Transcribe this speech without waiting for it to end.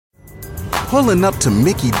Pulling up to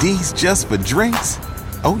Mickey D's just for drinks?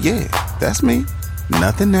 Oh yeah, that's me.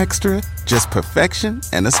 Nothing extra, just perfection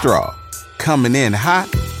and a straw. Coming in hot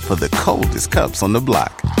for the coldest cups on the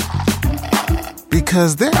block.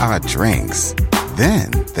 Because there are drinks.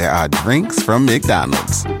 Then there are drinks from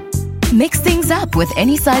McDonald's. Mix things up with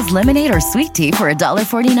any size lemonade or sweet tea for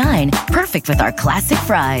 $1.49. Perfect with our classic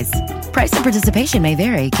fries. Price and participation may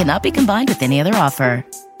vary. Cannot be combined with any other offer.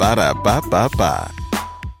 Ba-da-ba-ba-ba.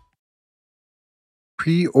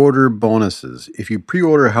 Pre-order bonuses. If you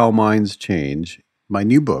pre-order How Minds Change, my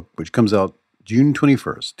new book, which comes out June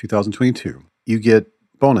 21st, 2022, you get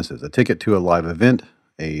bonuses, a ticket to a live event,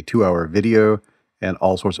 a 2-hour video, and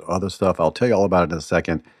all sorts of other stuff. I'll tell you all about it in a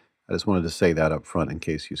second. I just wanted to say that up front in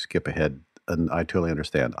case you skip ahead. And I totally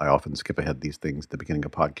understand. I often skip ahead these things at the beginning of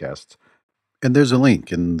podcasts. And there's a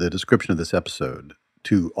link in the description of this episode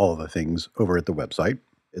to all of the things over at the website.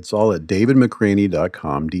 It's all at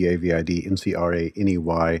davidmcraney.com,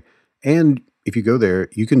 DavidMcraney. And if you go there,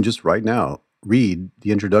 you can just right now read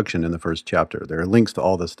the introduction in the first chapter. There are links to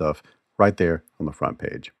all this stuff right there on the front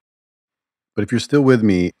page. But if you're still with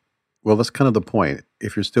me, well, that's kind of the point.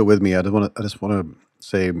 If you're still with me, I just want to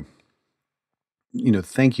say,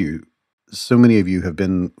 thank you. So many of you have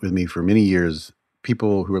been with me for many years.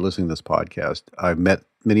 People who are listening to this podcast, I've met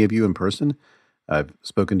many of you in person. I've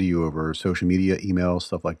spoken to you over social media, email,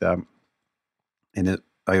 stuff like that. And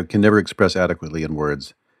I can never express adequately in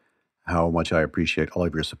words how much I appreciate all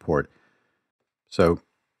of your support. So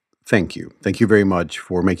thank you. Thank you very much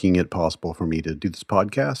for making it possible for me to do this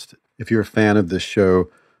podcast. If you're a fan of this show,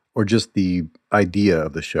 or just the idea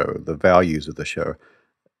of the show, the values of the show,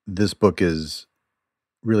 this book is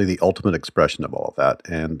really the ultimate expression of all of that.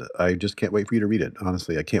 And I just can't wait for you to read it.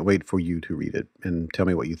 Honestly, I can't wait for you to read it and tell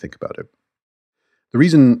me what you think about it. The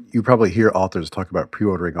reason you probably hear authors talk about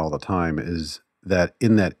pre-ordering all the time is that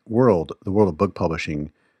in that world, the world of book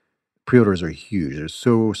publishing, pre-orders are huge. They're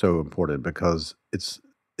so important because it's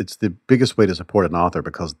the biggest way to support an author,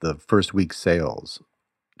 because the first week sales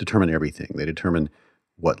determine everything. They determine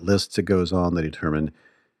what lists it goes on. They determine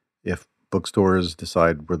if bookstores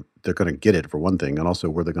decide where they're going to get it, for one thing, and also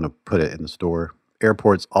where they're going to put it in the store.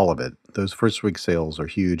 Airports, all of it. Those first week sales are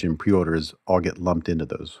huge, and pre-orders all get lumped into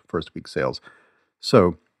those first week sales.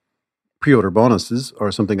 So pre-order bonuses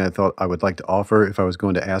are something I thought I would like to offer if I was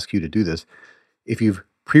going to ask you to do this. If you've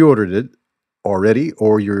pre-ordered it already,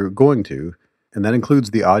 or you're going to, and that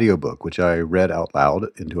includes the audiobook, which I read out loud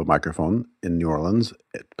into a microphone in New Orleans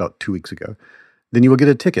about 2 weeks ago, then you will get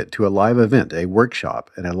a ticket to a live event, a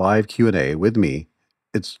workshop, and a live Q&A with me.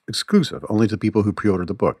 It's exclusive, only to people who pre-order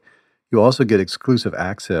the book. You'll also get exclusive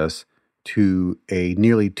access to a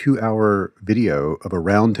nearly 2-hour video of a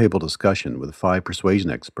roundtable discussion with 5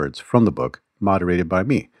 persuasion experts from the book, moderated by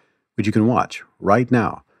me, which you can watch right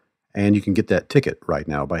now. And you can get that ticket right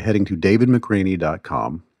now by heading to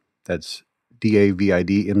davidmcraney.com. That's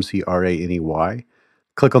DavidMcraney.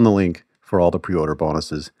 Click on the link for all the pre-order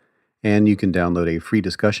bonuses. And you can download a free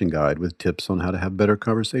discussion guide with tips on how to have better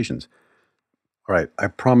conversations. All right, I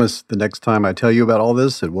promise the next time I tell you about all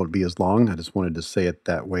this, it won't be as long. I just wanted to say it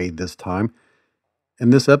that way this time.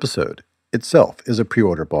 And this episode itself is a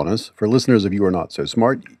pre-order bonus. For listeners of You Are Not So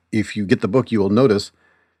Smart, if you get the book, you will notice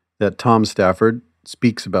that Tom Stafford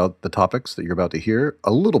speaks about the topics that you're about to hear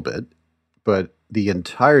a little bit, but the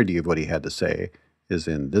entirety of what he had to say is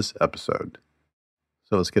in this episode.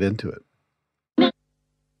 So let's get into it.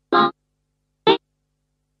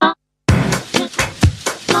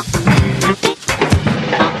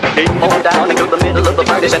 On down into the middle of the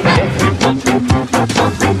party center. In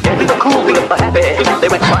the cool of the happy, they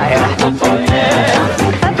went quiet.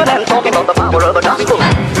 After them talking about the power of the gospel.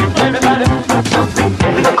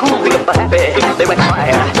 In the cool of the happy, they went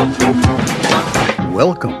quiet.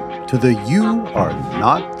 Welcome to the You Are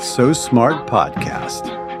Not So Smart podcast,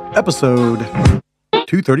 episode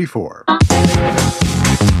 234.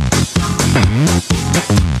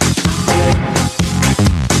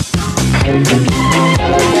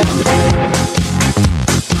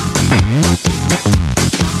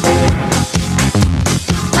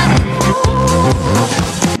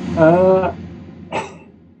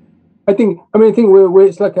 I think we're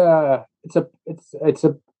it's like it's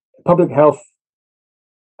a public health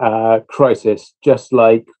crisis, just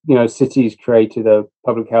like cities created a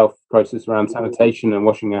public health crisis around sanitation and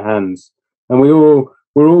washing your hands, and we're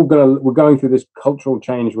going through this cultural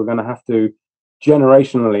change. We're going to have to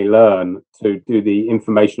generationally learn to do the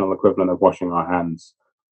informational equivalent of washing our hands.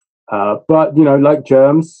 But like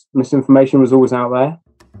germs, misinformation was always out there,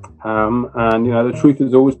 and the truth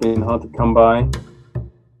has always been hard to come by.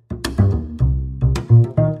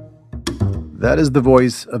 That is the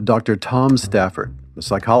voice of Dr. Tom Stafford, a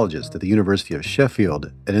psychologist at the University of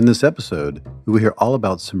Sheffield. And in this episode, we will hear all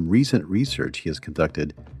about some recent research he has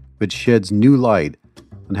conducted, which sheds new light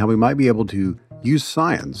on how we might be able to use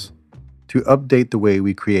science to update the way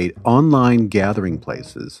we create online gathering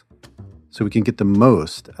places so we can get the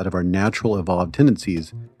most out of our natural evolved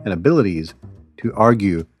tendencies and abilities to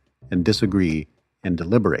argue and disagree and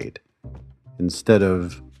deliberate, instead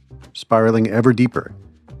of spiraling ever deeper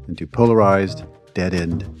into polarized,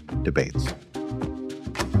 dead-end debates.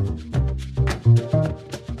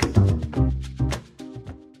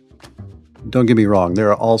 Don't get me wrong, there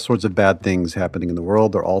are all sorts of bad things happening in the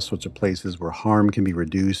world. There are all sorts of places where harm can be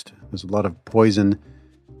reduced. There's a lot of poison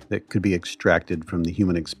that could be extracted from the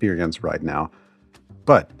human experience right now.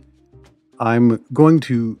 But I'm going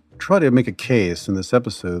to try to make a case in this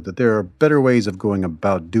episode that there are better ways of going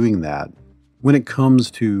about doing that when it comes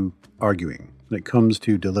to arguing, when it comes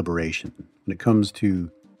to deliberation, when it comes to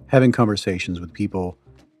having conversations with people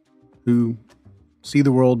who see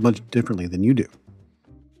the world much differently than you do.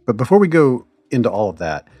 But before we go into all of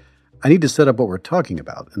that, I need to set up what we're talking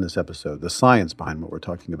about in this episode, the science behind what we're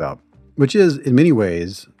talking about, which is, in many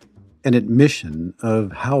ways, an admission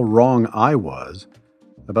of how wrong I was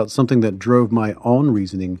about something that drove my own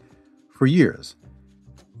reasoning for years,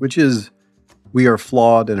 which is we are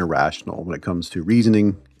flawed and irrational when it comes to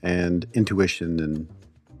reasoning and intuition and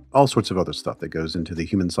all sorts of other stuff that goes into the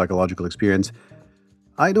human psychological experience.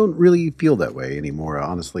 I don't really feel that way anymore,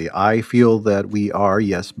 honestly. I feel that we are,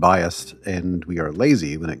 yes, biased and we are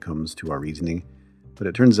lazy when it comes to our reasoning, but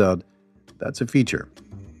it turns out that's a feature,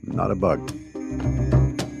 not a bug.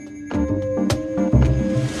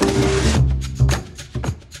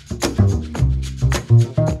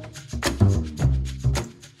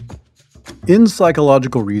 In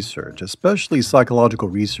psychological research, especially psychological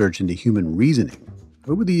research into human reasoning,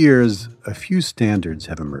 over the years, a few standards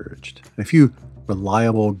have emerged, a few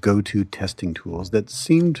reliable go-to testing tools that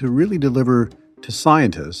seem to really deliver to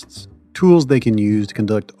scientists tools they can use to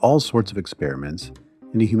conduct all sorts of experiments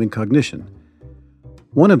into human cognition.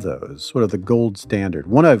 One of those, sort of the gold standard,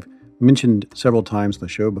 one I've mentioned several times in the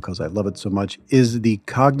show because I love it so much, is the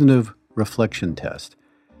cognitive reflection test.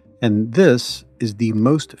 And this is the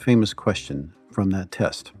most famous question from that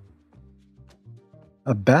test.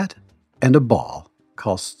 A bat and a ball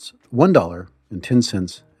costs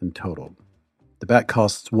 $1.10 in total. The bat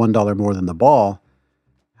costs $1 more than the ball.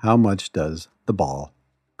 How much does the ball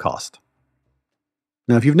cost?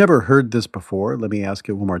 Now, if you've never heard this before, let me ask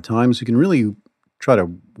it one more time so you can really try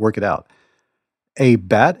to work it out. A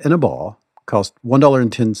bat and a ball cost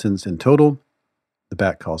 $1.10 in total. The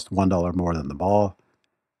bat costs $1 more than the ball.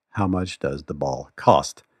 How much does the ball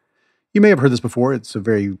cost? You may have heard this before. It's a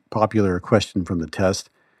very popular question from the test.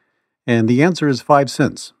 And the answer is 5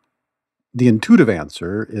 cents. The intuitive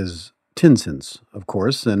answer is 10 cents, of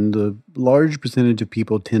course, and a large percentage of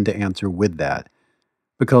people tend to answer with that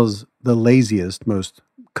because the laziest, most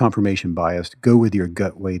confirmation biased, go with your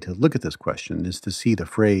gut way to look at this question is to see the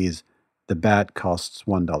phrase, the bat costs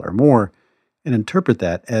 $1 more, and interpret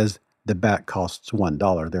that as the bat costs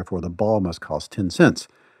 $1, therefore the ball must cost 10 cents.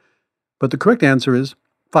 But the correct answer is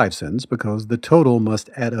 5 cents because the total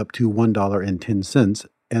must add up to $1.10,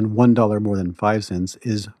 and $1 more than 5 cents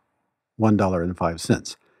is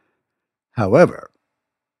 $1.05. However,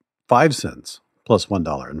 5 cents plus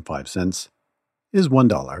 $1.05 is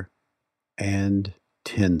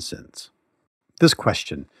 $1.10. This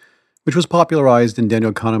question, which was popularized in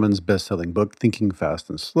Daniel Kahneman's best-selling book, Thinking Fast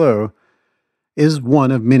and Slow, is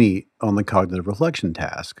one of many on the cognitive reflection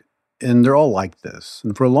task. And they're all like this.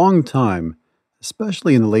 And for a long time,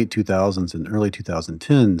 especially in the late 2000s and early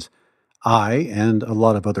 2010s, I and a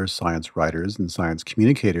lot of other science writers and science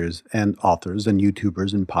communicators and authors and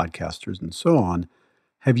YouTubers and podcasters and so on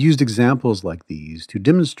have used examples like these to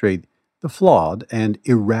demonstrate the flawed and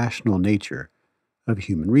irrational nature of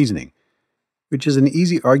human reasoning, which is an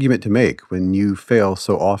easy argument to make when you fail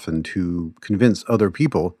so often to convince other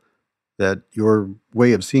people that your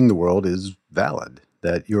way of seeing the world is valid,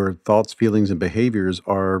 that your thoughts, feelings, and behaviors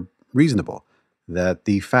are reasonable, that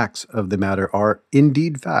the facts of the matter are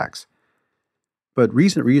indeed facts. But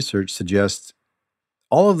recent research suggests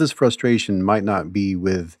all of this frustration might not be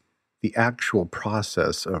with the actual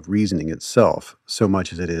process of reasoning itself so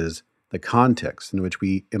much as it is the context in which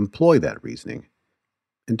we employ that reasoning.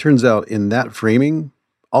 It turns out in that framing,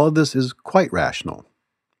 all of this is quite rational,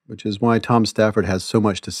 which is why Tom Stafford has so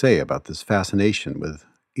much to say about this fascination with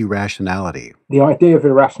irrationality. The idea of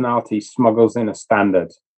irrationality smuggles in a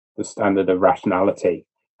standard, the standard of rationality.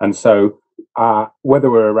 And so whether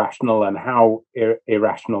we're irrational and how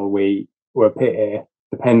irrational we appear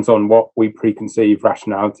depends on what we preconceive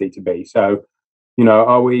rationality to be. So,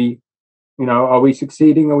 are we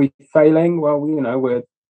succeeding? Are we failing? Well, we're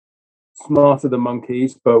smarter than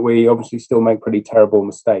monkeys, but we obviously still make pretty terrible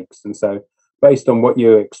mistakes. And so, based on what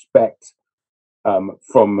you expect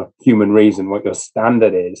from human reason, what your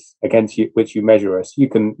standard is against which you measure us, you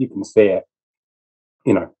can see it,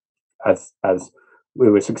 as we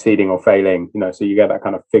were succeeding or failing. So you get that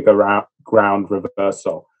kind of figure out ground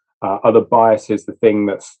reversal. Other biases, the thing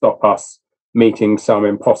that stop us meeting some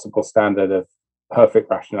impossible standard of perfect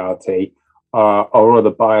rationality, or other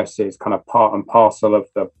biases, kind of part and parcel of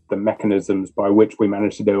the mechanisms by which we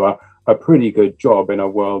manage to do a pretty good job in a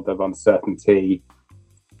world of uncertainty.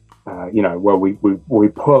 Where we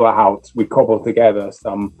pull out, we cobble together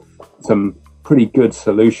some pretty good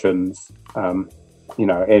solutions.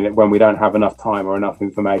 When we don't have enough time or enough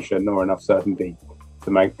information or enough certainty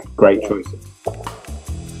to make great choices.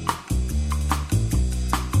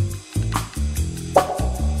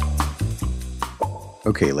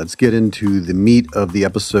 Okay, let's get into the meat of the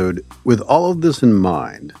episode. With all of this in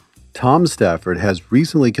mind, Tom Stafford has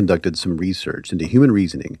recently conducted some research into human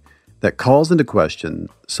reasoning that calls into question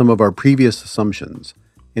some of our previous assumptions,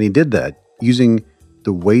 and he did that using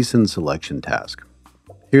the Wason selection task.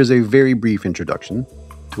 Here's a very brief introduction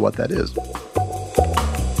to what that is.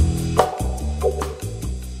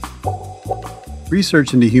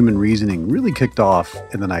 Research into human reasoning really kicked off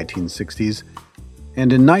in the 1960s,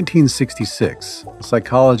 and in 1966,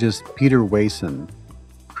 psychologist Peter Wason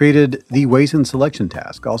created the Wason selection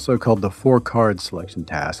task, also called the four-card selection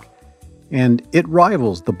task, and it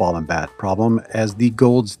rivals the ball and bat problem as the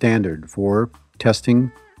gold standard for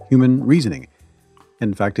testing human reasoning.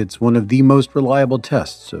 In fact, it's one of the most reliable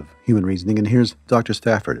tests of human reasoning, and here's Dr.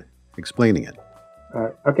 Stafford explaining it.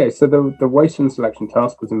 Okay, so the Wason selection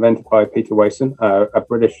task was invented by Peter Wason, a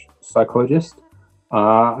British psychologist.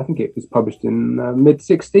 I think it was published in the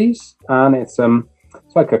mid-60s, and it's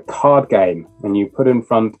like a card game, and you put in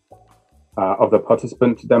front of the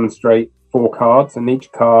participant to demonstrate 4 cards, and each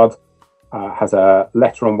card has a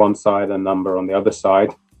letter on one side and a number on the other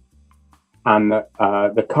side. And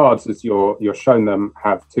the cards, as you're shown them,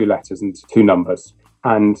 have 2 letters and 2 numbers.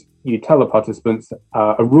 And you tell the participants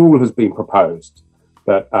a rule has been proposed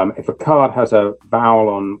that if a card has a vowel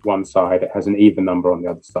on one side, it has an even number on the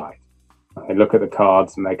other side. They look at the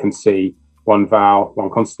cards and they can see 1 vowel, 1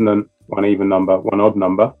 consonant, 1 even number, 1 odd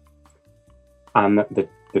number. And the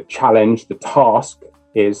challenge, the task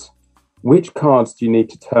is, which cards do you need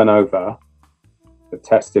to turn over to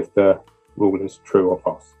test if the rule is true or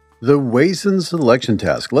false? The Wason selection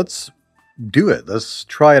task. Let's do it. Let's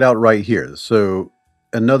try it out right here. So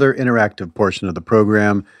another interactive portion of the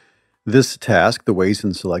program. This task, the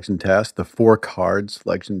Wason selection task, the 4-card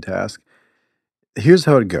selection task. Here's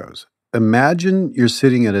how it goes. Imagine you're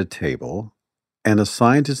sitting at a table and a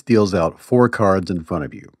scientist deals out 4 cards in front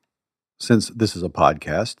of you. Since this is a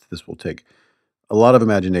podcast, this will take a lot of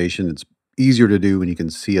imagination. It's easier to do when you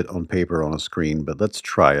can see it on paper on a screen, but let's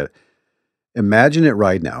try it. Imagine it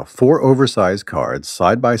right now. 4 oversized cards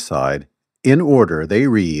side by side. In order, they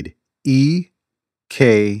read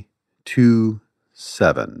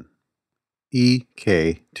EK27.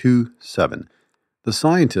 EK27. The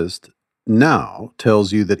scientist now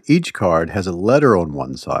tells you that each card has a letter on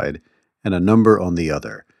one side and a number on the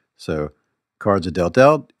other. So cards are dealt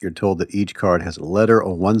out. You're told that each card has a letter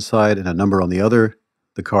on one side and a number on the other.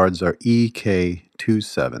 The cards are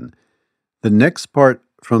EK27. The next part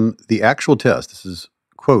from the actual test, this is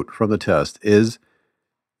a quote from the test, is,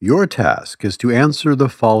 your task is to answer the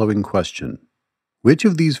following question. Which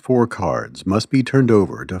of these 4 cards must be turned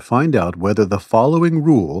over to find out whether the following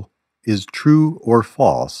rule is true or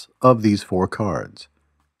false of these 4 cards?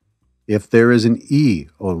 If there is an E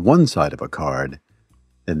on one side of a card,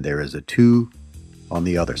 then there is a 2 on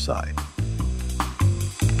the other side.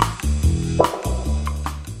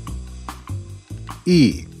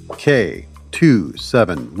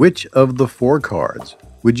 EK27. Which of the 4 cards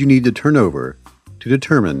would you need to turn over to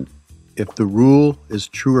determine if the rule is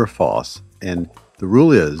true or false? And the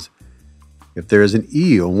rule is, if there is an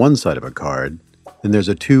E on one side of a card, then there's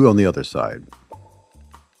a 2 on the other side.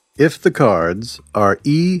 If the cards are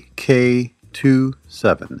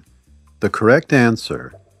EK27, the correct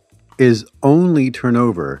answer is only turn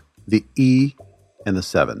over the E and the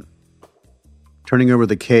 7. Turning over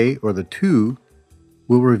the K or the 2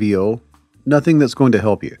 will reveal nothing that's going to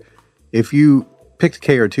help you. If you picked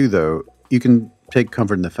K or 2, though, you can take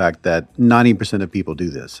comfort in the fact that 90% of people do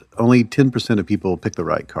this. Only 10% of people pick the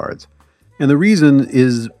right cards. And the reason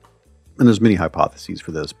is, and there's many hypotheses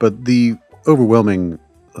for this, but the overwhelming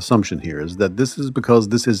assumption here is that this is because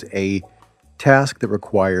this is a task that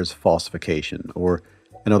requires falsification, or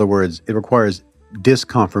in other words, it requires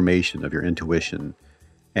disconfirmation of your intuition.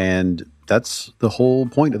 And that's the whole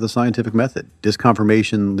point of the scientific method.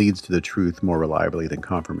 Disconfirmation leads to the truth more reliably than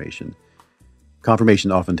confirmation.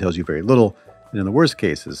 Confirmation often tells you very little, and in the worst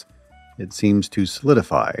cases, it seems to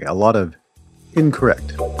solidify a lot of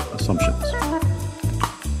incorrect assumptions.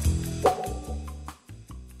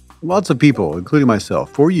 Lots of people, including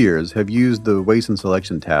myself, for years have used the Wason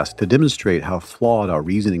selection task to demonstrate how flawed our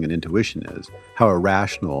reasoning and intuition is, how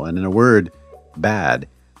irrational and, in a word, bad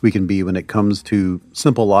we can be when it comes to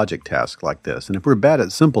simple logic tasks like this. And if we're bad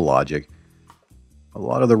at simple logic, a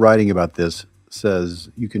lot of the writing about this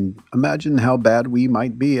says you can imagine how bad we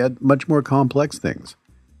might be at much more complex things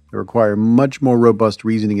that require much more robust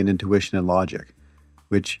reasoning and intuition and logic,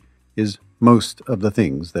 which is most of the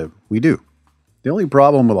things that we do. The only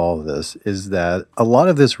problem with all of this is that a lot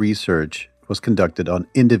of this research was conducted on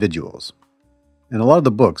individuals. And a lot of the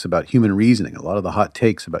books about human reasoning, a lot of the hot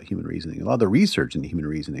takes about human reasoning, a lot of the research in human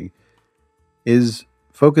reasoning is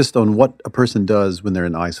focused on what a person does when they're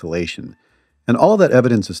in isolation. And all of that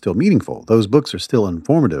evidence is still meaningful. Those books are still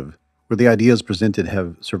informative, where the ideas presented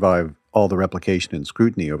have survived all the replication and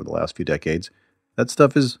scrutiny over the last few decades. That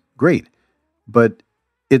stuff is great, but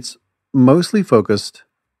it's mostly focused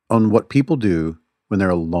on what people do when they're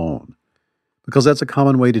alone, because that's a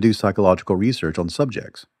common way to do psychological research on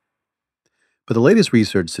subjects. But the latest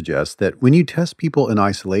research suggests that when you test people in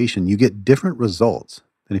isolation, you get different results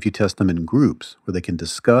than if you test them in groups where they can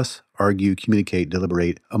discuss, argue, communicate,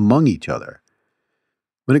 deliberate among each other.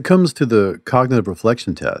 When it comes to the cognitive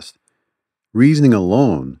reflection test, reasoning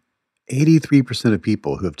alone, 83% of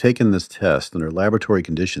people who have taken this test under laboratory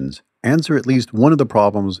conditions answer at least one of the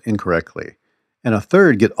problems incorrectly, and a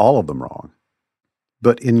third get all of them wrong.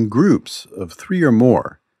 But in groups of 3 or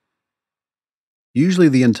more, usually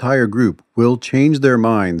the entire group will change their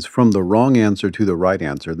minds from the wrong answer to the right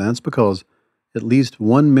answer. That's because at least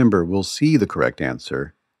one member will see the correct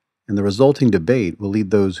answer, and the resulting debate will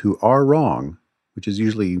lead those who are wrong, which is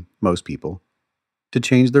usually most people, to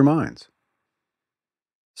change their minds.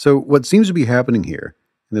 So what seems to be happening here,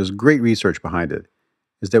 and there's great research behind it,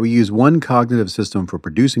 is that we use one cognitive system for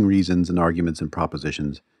producing reasons and arguments and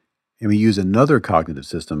propositions, and we use another cognitive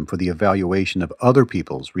system for the evaluation of other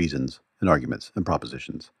people's reasons and arguments and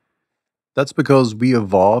propositions. That's because we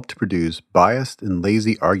evolved to produce biased and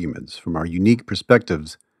lazy arguments from our unique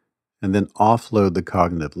perspectives and then offload the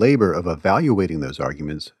cognitive labor of evaluating those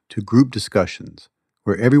arguments to group discussions,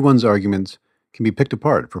 where everyone's arguments can be picked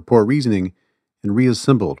apart for poor reasoning and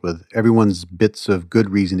reassembled with everyone's bits of good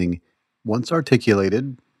reasoning once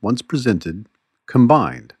articulated, once presented,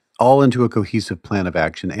 combined, all into a cohesive plan of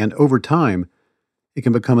action, and over time, it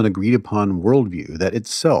can become an agreed-upon worldview that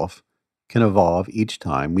itself can evolve each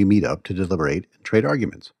time we meet up to deliberate and trade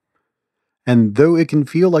arguments. And though it can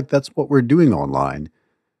feel like that's what we're doing online,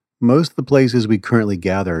 most of the places we currently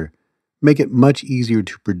gather make it much easier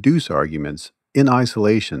to produce arguments in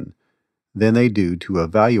isolation than they do to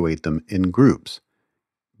evaluate them in groups.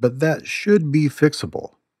 But that should be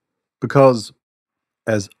fixable. Because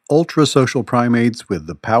as ultra-social primates with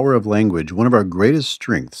the power of language, one of our greatest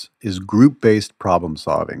strengths is group-based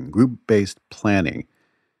problem-solving, group-based planning.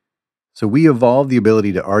 So we evolved the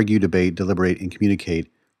ability to argue, debate, deliberate, and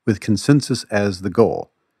communicate with consensus as the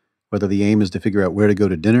goal, whether the aim is to figure out where to go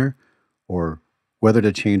to dinner or whether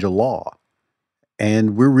to change a law.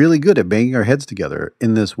 And we're really good at banging our heads together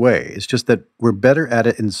in this way. It's just that we're better at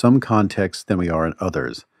it in some contexts than we are in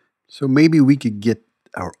others. So maybe we could get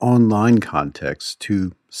our online context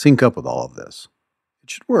to sync up with all of this. It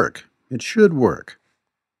should work. It should work.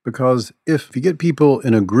 Because if you get people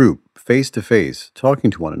in a group, face-to-face,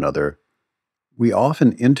 talking to one another, we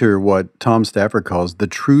often enter what Tom Stafford calls the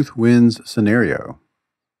truth wins scenario.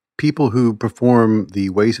 People who perform the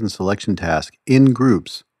Wason selection task in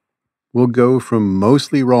groups will go from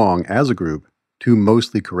mostly wrong as a group to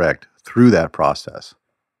mostly correct through that process.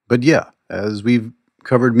 But yeah, as we've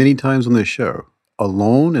covered many times on this show,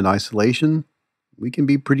 alone in isolation, we can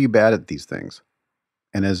be pretty bad at these things.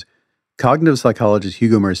 And as cognitive psychologist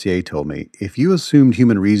Hugo Mercier told me, if you assumed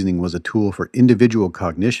human reasoning was a tool for individual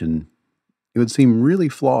cognition, it would seem really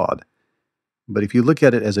flawed. But if you look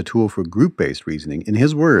at it as a tool for group-based reasoning, in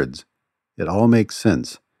his words, it all makes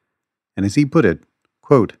sense. And as he put it,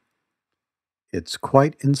 quote, "It's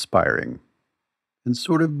quite inspiring and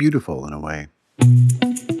sort of beautiful in a way."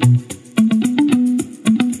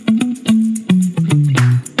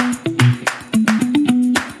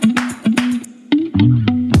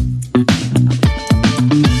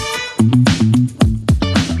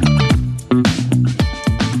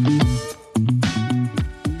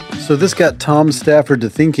 So this got Tom Stafford to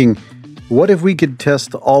thinking, what if we could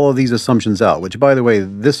test all of these assumptions out? Which, by the way,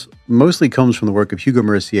 this mostly comes from the work of Hugo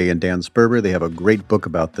Mercier and Dan Sperber. They have a great book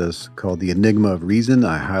about this called The Enigma of Reason.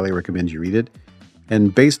 I highly recommend you read it.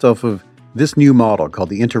 And based off of this new model called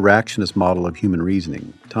the interactionist model of human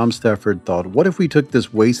reasoning, Tom Stafford thought, what if we took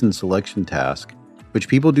this waste and selection task, which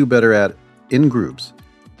people do better at in groups,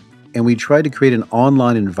 and we tried to create an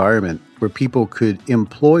online environment where people could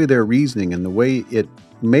employ their reasoning in the way it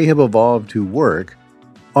may have evolved to work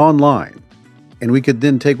online. And we could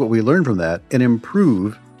then take what we learned from that and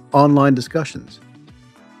improve online discussions.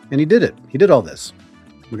 And he did it. He did all this.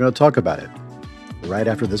 We're going to talk about it right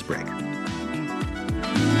after this break.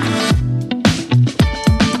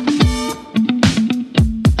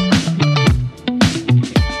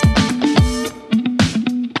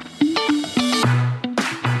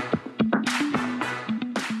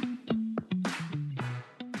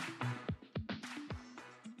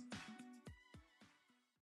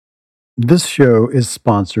 This show is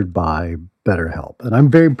sponsored by BetterHelp, and I'm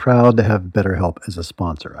very proud to have BetterHelp as a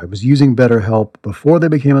sponsor. I was using BetterHelp before they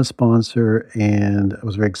became a sponsor, and I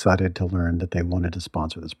was very excited to learn that they wanted to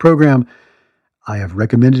sponsor this program. I have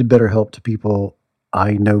recommended BetterHelp to people.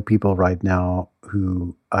 I know people right now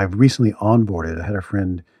who I've recently onboarded. I had a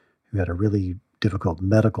friend who had a really difficult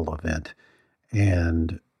medical event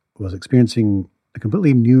and was experiencing a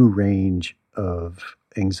completely new range of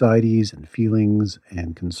anxieties and feelings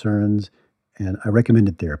and concerns. And I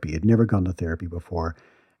recommended therapy. I'd never gone to therapy before.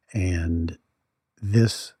 And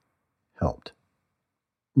this helped.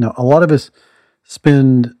 Now, a lot of us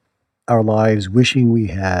spend our lives wishing we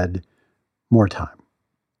had more time.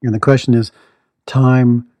 And the question is,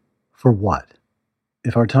 time for what?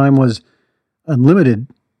 If our time was unlimited,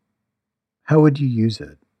 how would you use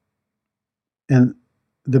it? And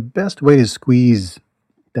the best way to squeeze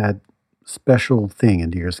that special thing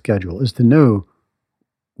into your schedule is to know,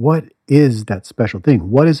 what is that special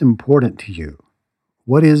thing? What is important to you?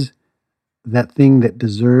 What is that thing that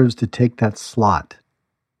deserves to take that slot,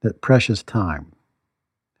 that precious time?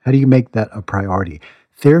 How do you make that a priority?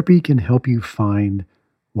 Therapy can help you find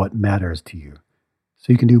what matters to you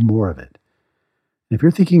so you can do more of it. And if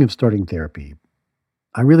you're thinking of starting therapy,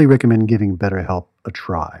 I really recommend giving BetterHelp a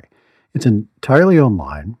try. It's entirely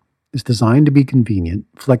online. It's designed to be convenient,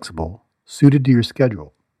 flexible, suited to your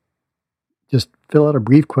schedule. Just fill out a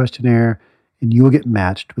brief questionnaire and you will get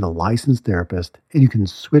matched with a licensed therapist, and you can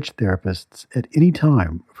switch therapists at any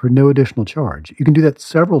time for no additional charge. You can do that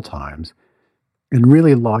several times and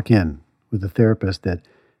really lock in with a therapist that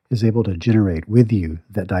is able to generate with you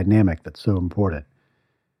that dynamic that's so important.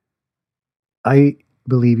 I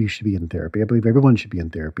believe you should be in therapy. I believe everyone should be in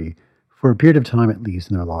therapy for a period of time at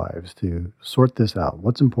least in their lives to sort this out.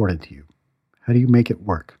 What's important to you? How do you make it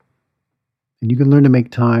work? And you can learn to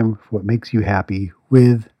make time for what makes you happy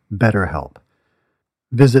with BetterHelp.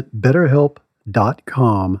 Visit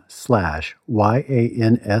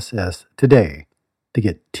betterhelp.com/YANSS today to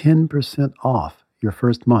get 10% off your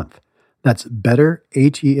first month. That's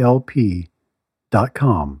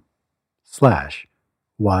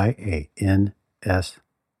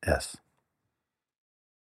betterhelp.com/YANSS.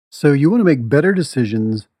 So you want to make better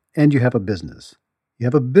decisions and you have a business. You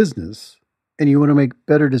have a business and you want to make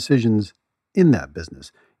better decisions in that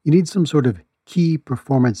business. You need some sort of key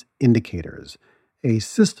performance indicators, a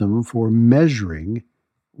system for measuring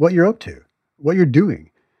what you're up to, what you're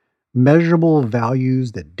doing, measurable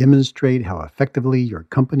values that demonstrate how effectively your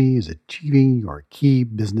company is achieving your key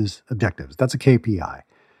business objectives. That's a KPI.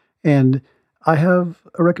 And I have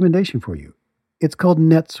a recommendation for you. It's called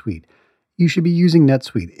NetSuite. You should be using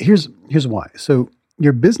NetSuite. Here's why. So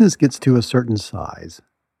your business gets to a certain size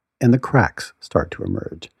and the cracks start to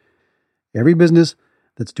emerge. Every business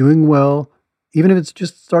that's doing well, even if it's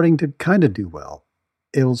just starting to kind of do well,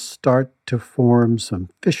 it'll start to form some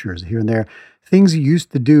fissures here and there. Things you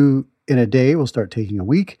used to do in a day will start taking a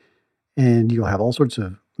week, and you'll have all sorts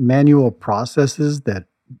of manual processes that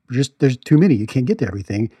there's too many. You can't get to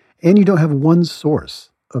everything, and you don't have one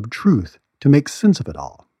source of truth to make sense of it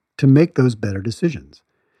all, to make those better decisions.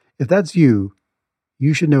 If that's you,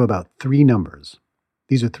 you should know about 3 numbers.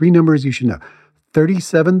 These are 3 numbers you should know.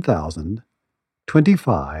 37,000,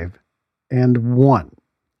 25, and 1.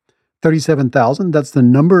 37,000, that's the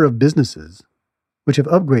number of businesses which have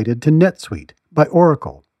upgraded to NetSuite by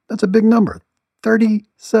Oracle. That's a big number.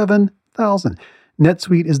 37,000.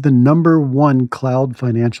 NetSuite is the #1 cloud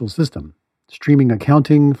financial system, streaming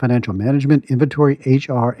accounting, financial management, inventory,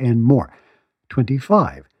 HR, and more.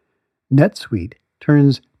 25. NetSuite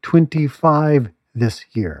turns 25 this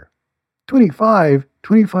year. 25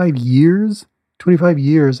 years? 25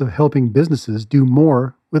 years of helping businesses do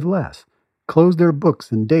more with less, close their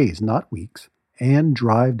books in days, not weeks, and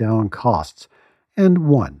drive down costs. And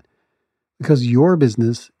one, because your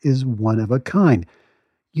business is one of a kind.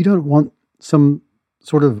 You don't want some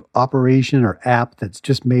sort of operation or app that's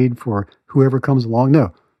just made for whoever comes along.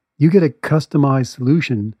 No, you get a customized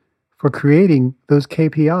solution for creating those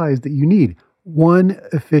KPIs that you need. One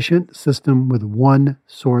efficient system with one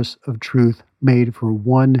source of truth made for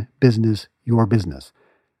one business, your business.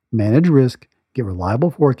 Manage risk, get reliable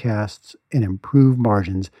forecasts, and improve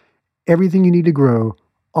margins. Everything you need to grow,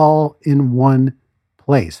 all in one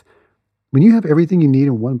place. When you have everything you need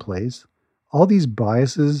in one place, all these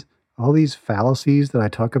biases, all these fallacies that I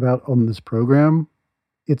talk about on this program,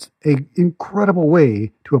 it's an incredible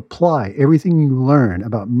way to apply everything you learn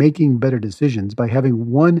about making better decisions by having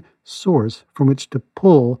one source from which to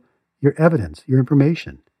pull your evidence, your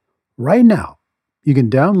information. Right now, you can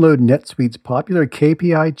download NetSuite's popular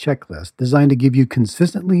KPI checklist designed to give you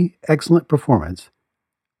consistently excellent performance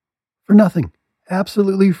for nothing,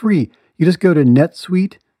 absolutely free. You just go to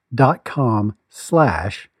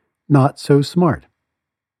netsuite.com/notsosmart.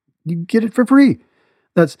 You get it for free.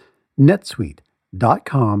 That's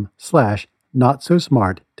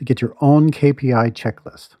netsuite.com/notsosmart to get your own KPI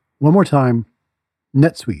checklist. One more time,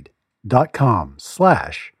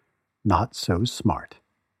 netsuite.com/notsosmart.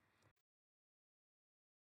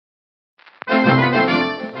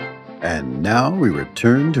 And now we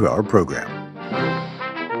return to our program.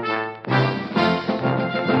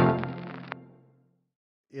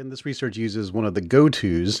 And this research uses one of the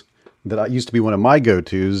go-tos that used to be one of my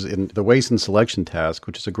go-tos in the waste and selection task,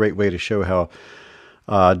 which is a great way to show how,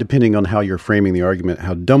 depending on how you're framing the argument,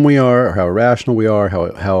 how dumb we are, or how irrational we are,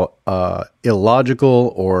 how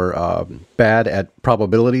illogical or bad at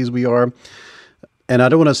probabilities we are. And I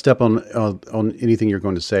don't want to step on anything you're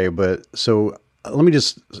going to say, but so let me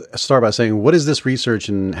just start by saying, what is this research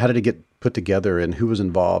and how did it get put together and who was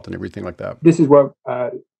involved and everything like that? This is work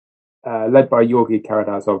led by Georgi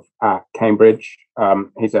Karadazov at Cambridge.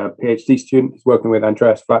 He's a PhD student. He's working with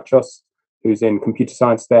Andreas Vlachos, who's in computer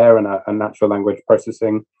science there and a natural language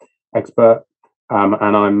processing expert.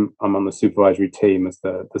 And I'm on the supervisory team as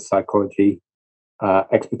the psychology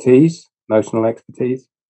expertise, notional expertise.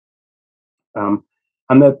 And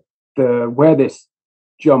the where this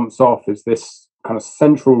jumps off is this kind of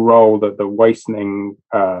central role that the waste and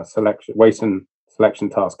selection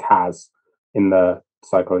task has in the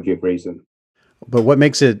psychology of reason. But what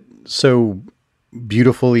makes it so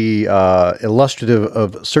beautifully illustrative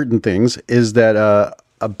of certain things is that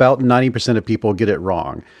about 90% of people get it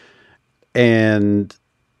wrong. And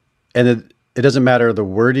it doesn't matter the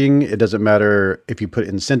wording. It doesn't matter if you put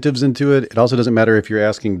incentives into it. It also doesn't matter if you're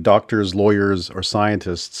asking doctors, lawyers, or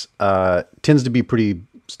scientists. Tends to be pretty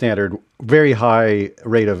standard, very high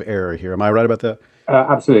rate of error here. Am I right about that?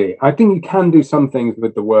 Absolutely. I think you can do some things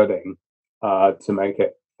with the wording to make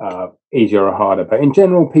it easier or harder. But in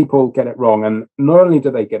general, people get it wrong. And not only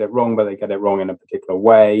do they get it wrong, but they get it wrong in a particular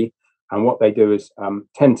way. And what they do is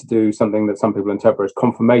tend to do something that some people interpret as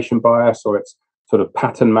confirmation bias, or it's sort of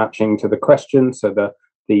pattern matching to the question. So the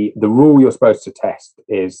rule you're supposed to test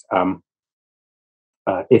is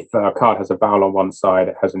if a card has a vowel on one side,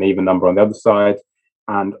 it has an even number on the other side.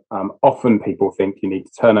 And often people think you need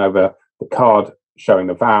to turn over the card showing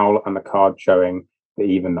the vowel and the card showing the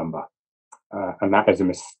even number. And that is a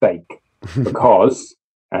mistake because,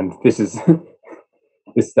 and this is,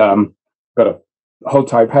 got to hold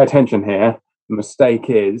tight, pay attention here. The mistake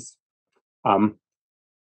is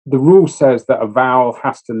the rule says that a vowel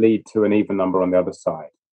has to lead to an even number on the other side.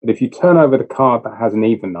 But if you turn over the card that has an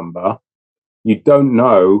even number, you don't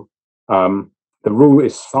know, the rule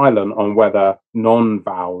is silent on whether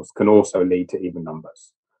non-vowels can also lead to even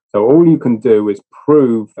numbers. So all you can do is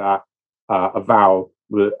prove that a vowel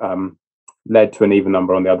led to an even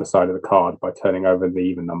number on the other side of the card by turning over the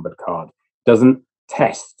even numbered card. It doesn't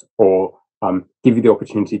test or give you the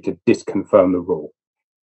opportunity to disconfirm the rule.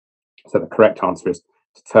 So the correct answer is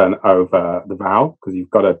to turn over the vowel, because you've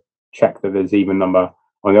got to check that there's even number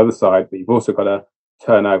on the other side, but you've also got to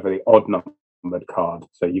turn over the odd numbered card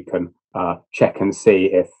so you can check and see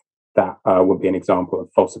if that would be an example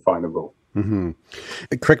of falsifying the rule. Mm-hmm.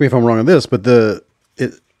 Correct me if I'm wrong on this, but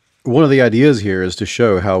one of the ideas here is to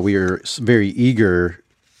show how we are very eager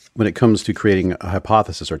when it comes to creating a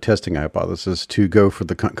hypothesis or testing a hypothesis to go for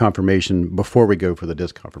the confirmation before we go for the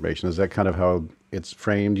disconfirmation. Is that kind of how it's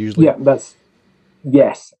framed usually? Yeah,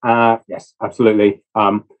 yes, absolutely.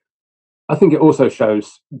 I think it also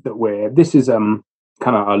shows that this is kind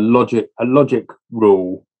of a logic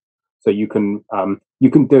rule. So you can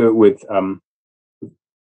do it with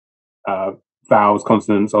vowels,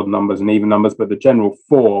 consonants, odd numbers, and even numbers, but the general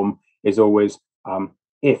form is always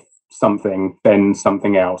if something, then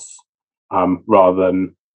something else, rather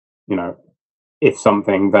than, if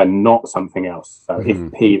something, then not something else. So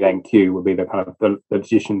if P, then Q would be the kind of the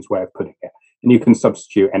logician's way of putting it. And you can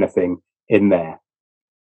substitute anything in there.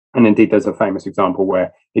 And indeed, there's a famous example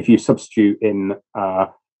where if you substitute in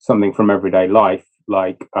something from everyday life,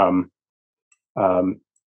 like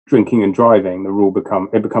drinking and driving, the rule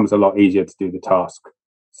becomes a lot easier to do the task.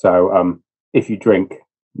 So if you drink,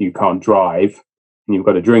 you can't drive, and you've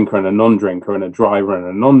got a drinker and a non-drinker and a driver and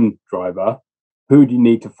a non-driver. Who do you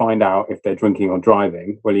need to find out if they're drinking or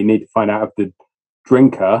driving? Well, you need to find out if the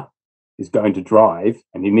drinker is going to drive,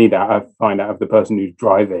 and you need to find out if the person who's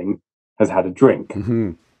driving has had a drink.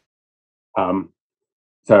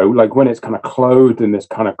 So like when it's kind of clothed in this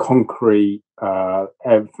kind of concrete,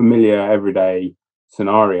 familiar everyday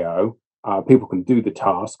scenario, people can do the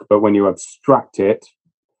task. But when you abstract it,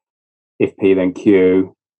 if P then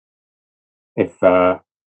Q, if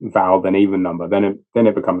vowel then even number, then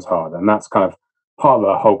it becomes hard. And that's kind of part of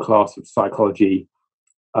a whole class of psychology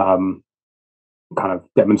kind of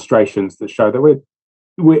demonstrations that show that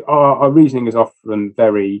our reasoning is often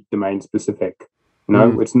very domain specific.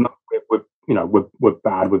 It's not we're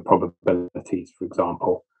bad with probabilities, for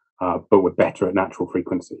example, but we're better at natural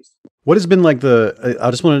frequencies. What has been like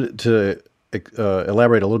I just wanted to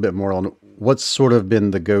elaborate a little bit more on what's sort of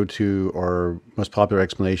been the go-to or most popular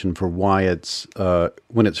explanation for why it's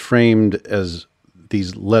when it's framed as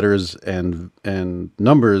these letters and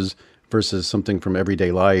numbers versus something from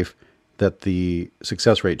everyday life, that the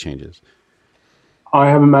success rate changes. I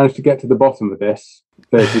haven't managed to get to the bottom of this.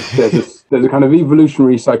 There's a kind of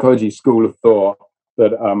evolutionary psychology school of thought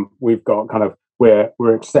that we've got kind of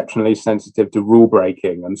we're exceptionally sensitive to rule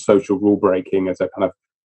breaking, and social rule breaking as a kind of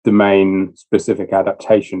domain specific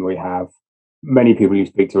adaptation we have. Many people you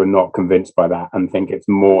speak to are not convinced by that and think it's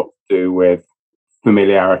more to do with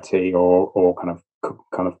familiarity or kind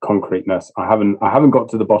of concreteness. I haven't got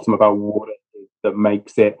to the bottom about what it is that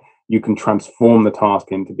makes it you can transform the task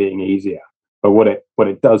into being easier. But what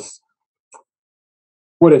it does,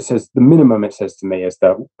 what it says, the minimum it says to me is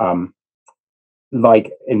that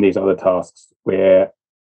like in these other tasks, we're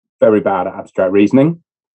very bad at abstract reasoning,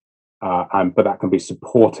 but that can be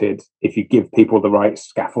supported if you give people the right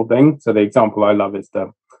scaffolding. So the example I love is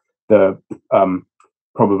the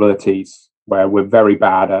probabilities, where we're very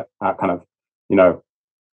bad at kind of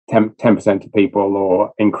 10% of people,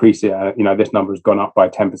 or increase it. This number has gone up by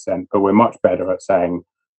 10%, but we're much better at saying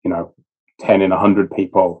 10 in 100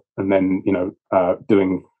 people, and then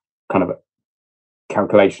doing kind of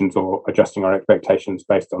calculations or adjusting our expectations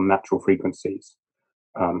based on natural frequencies.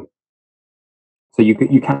 So you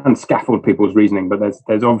can scaffold people's reasoning, but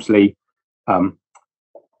there's obviously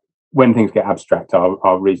when things get abstract,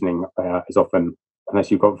 our reasoning is often, unless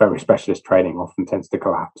you've got very specialist training, often tends to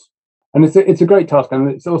collapse. And it's a great task, and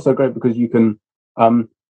it's also great because you can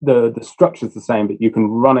the structure's the same, but you can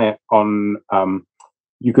run it on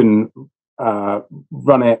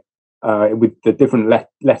run it with the different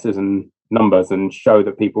letters and numbers, and show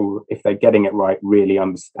that people, if they're getting it right, really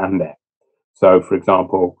understand it. So, for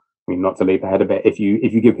example, not to leap ahead a bit, if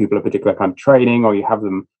you give people a particular kind of training, or you have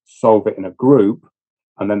them solve it in a group,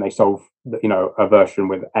 and then they solve a version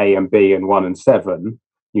with A and B and 1 and 7,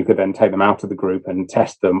 you could then take them out of the group and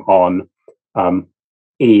test them on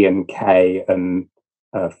E and K and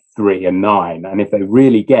 3 and 9. And if they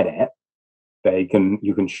really get it,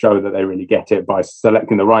 you can show that they really get it by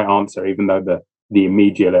selecting the right answer, even though the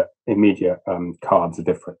immediate cards are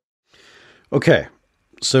different. Okay,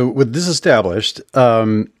 so with this established,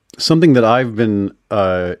 something that I've been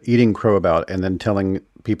eating crow about, and then telling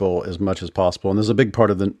people as much as possible, and this is a big part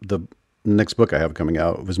of the next book I have coming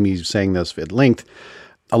out, was me saying this at length.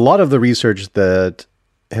 A lot of the research that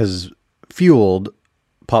has fueled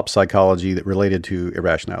pop psychology that related to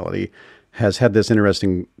irrationality has had this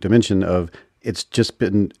interesting dimension of it's just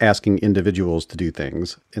been asking individuals to do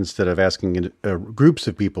things instead of asking groups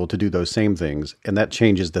of people to do those same things. And that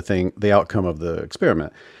changes the outcome of the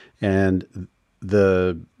experiment. And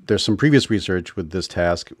there's some previous research with this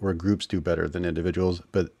task where groups do better than individuals,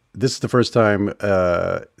 but this is the first time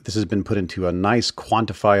this has been put into a nice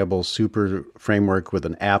quantifiable super framework with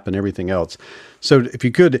an app and everything else. So if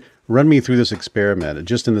you could run me through this experiment,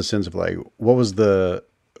 just in the sense of like, what was the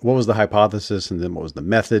hypothesis, and then what was the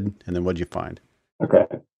method, and then what did you find? Okay,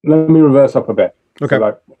 let me reverse up a bit. Okay,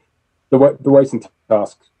 so the Wason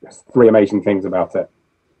task has 3 amazing things about it.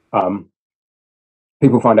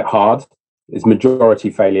 People find it hard. It's majority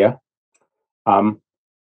failure.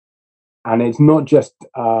 And it's not just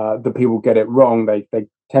that people get it wrong. They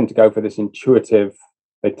tend to go for this intuitive.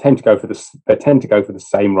 They tend to go for the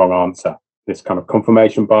same wrong answer. This kind of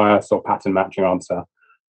confirmation bias or pattern matching answer.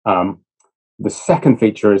 The second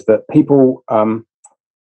feature is that people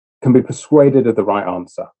can be persuaded of the right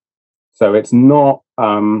answer. So it's not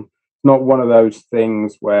one of those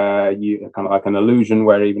things where you kind of like an illusion,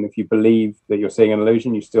 where even if you believe that you're seeing an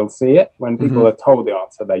illusion, you still see it. When people are told the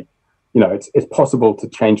answer, it's possible to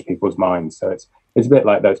change people's minds. So it's a bit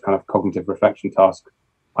like those kind of cognitive reflection task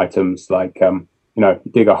items, like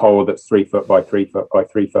dig a hole that's 3 foot by 3 foot by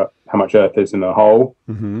 3 foot. How much earth is in a hole?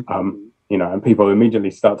 And people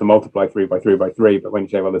immediately start to multiply 3 by 3 by 3. But when you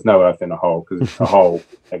say, well, there's no earth in a hole because it's a hole,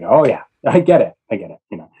 they go, oh yeah, I get it.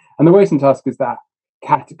 And the Wason task is that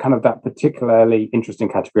kind of that particularly interesting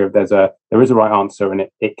category of there is a right answer, and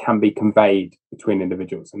it can be conveyed between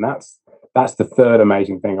individuals. And that's the third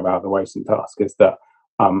amazing thing about the Wason task, is that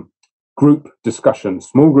group discussion,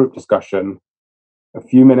 small group discussion, a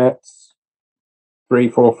few minutes, 3,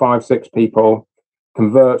 4, 5, 6 people,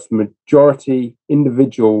 converts majority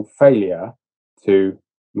individual failure to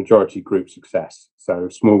majority group success. So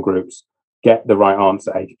small groups get the right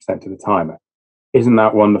answer 80% of the time. Isn't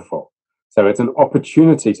that wonderful? So it's an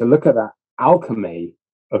opportunity to look at that alchemy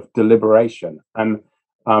of deliberation. And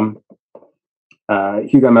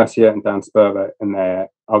Hugo Mercier and Dan Sperber, in their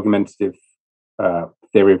argumentative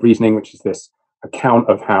theory of reasoning, which is this account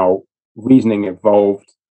of how reasoning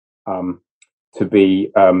evolved to be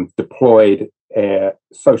deployed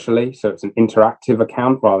socially. So it's an interactive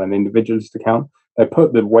account rather than an individualist account. They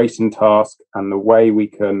put the Wason task and the way we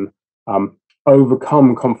can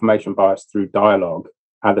overcome confirmation bias through dialogue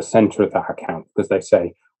at the center of that account, because they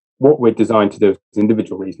say what we're designed to do as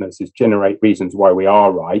individual reasoners is generate reasons why we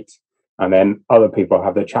are right, and then other people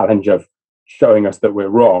have the challenge of showing us that we're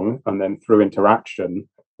wrong, and then through interaction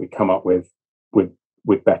we come up with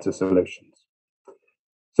better solutions.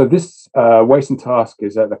 So this Wason task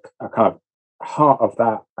is at the kind of heart of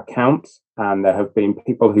that account, and there have been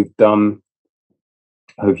people who've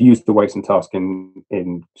used the Wason task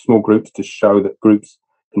in small groups to show that groups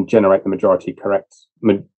can generate the majority correct.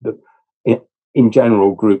 In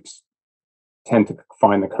general, groups tend to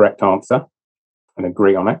find the correct answer and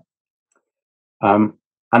agree on it. And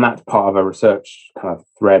that's part of a research kind of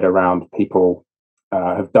thread around people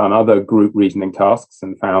have done other group reasoning tasks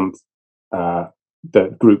and found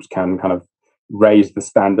that groups can kind of raise the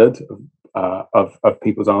standard of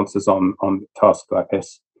people's answers on tasks like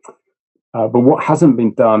this. But what hasn't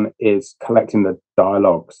been done is collecting the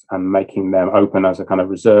dialogues and making them open as a kind of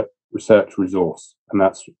research resource, and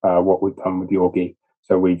that's what we've done with Yorgi.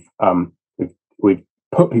 So we've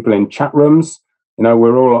put people in chat rooms.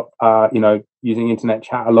 We're all using internet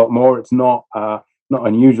chat a lot more. It's not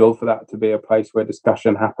unusual for that to be a place where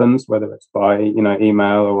discussion happens, whether it's by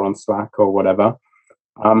email or on Slack or whatever.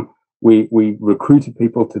 We recruited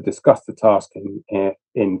people to discuss the task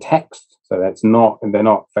in text, so they're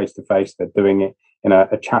not face to face. They're doing it in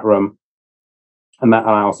a chat room, and that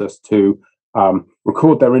allows us to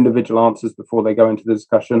record their individual answers before they go into the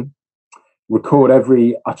discussion, record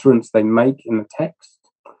every utterance they make in the text,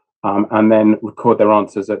 and then record their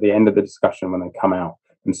answers at the end of the discussion when they come out,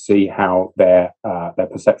 and see how their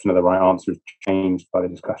perception of the right answer is changed by the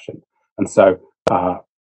discussion. And so the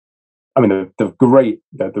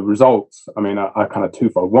results, are kind of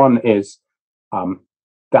twofold. One is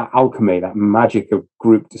that alchemy, that magic of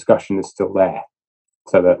group discussion is still there.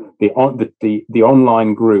 So the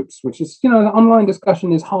online groups, which is, online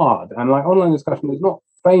discussion is hard, and online discussion is not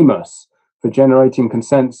famous for generating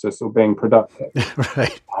consensus or being productive.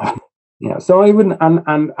 Right. So I wouldn't,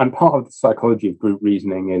 and part of the psychology of group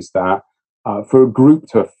reasoning is that for a group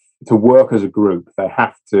to work as a group, they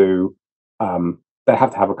have to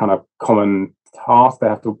have a kind of common task. They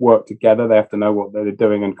have to work together. They have to know what they're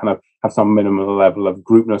doing and kind of have some minimal level of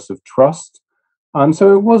groupness of trust. And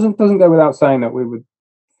so it doesn't go without saying that we would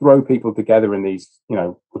throw people together in these,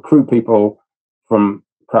 recruit people from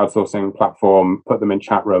crowdsourcing platform, put them in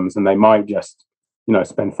chat rooms, and they might just,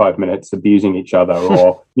 spend 5 minutes abusing each other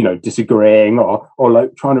or, disagreeing or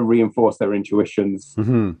like trying to reinforce their intuitions.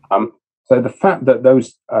 Mm-hmm. So the fact that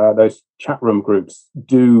those chat room groups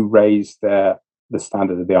do raise the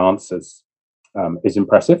standard of the answers is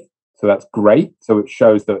impressive. So that's great. So it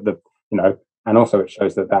shows that and also it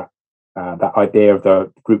shows that idea of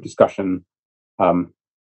the group discussion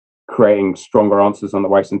creating stronger answers on the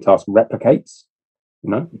Wason task replicates,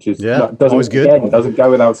 which is always good. Again, doesn't go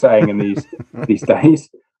without saying in these days.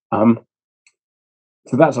 So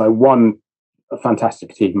that's one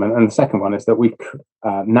fantastic achievement. And the second one is that we've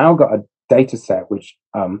now got a data set which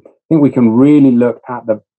I think we can really look at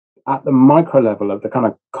the micro level of the kind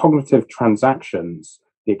of cognitive transactions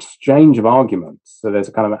the exchange of arguments. So there's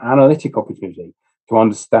a kind of an analytic opportunity to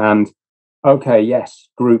understand, okay, yes,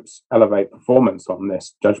 groups elevate performance on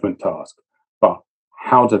this judgment task, but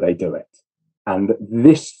how do they do it? And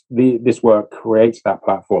this work creates that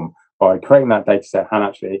platform by creating that data set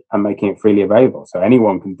and making it freely available. So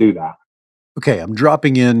anyone can do that. Okay, I'm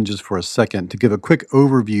dropping in just for a second to give a quick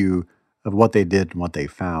overview of what they did and what they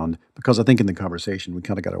found, because I think in the conversation we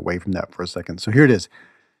kind of got away from that for a second. So here it is.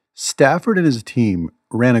 Stafford and his team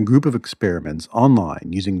ran a group of experiments online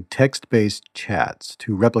using text-based chats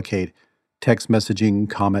to replicate text messaging,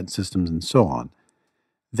 comment systems, and so on.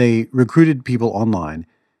 They recruited people online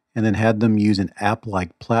and then had them use an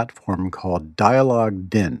app-like platform called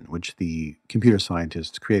DialogueDen, which the computer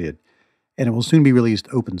scientists created, and it will soon be released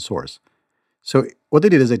open source. So what they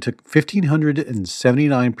did is they took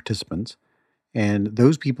 1,579 participants, and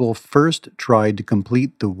those people first tried to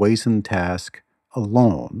complete the WASN task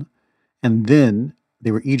alone, and then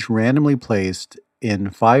they were each randomly placed in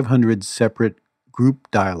 500 separate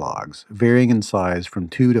group dialogues, varying in size from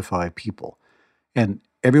 2 to 5 people. And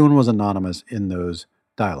everyone was anonymous in those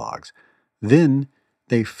dialogues. Then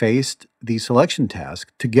they faced the selection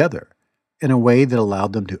task together in a way that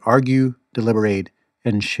allowed them to argue, deliberate,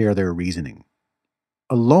 and share their reasoning.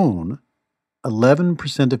 Alone,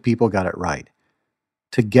 11% of people got it right.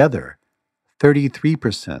 Together,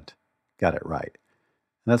 33% got it right.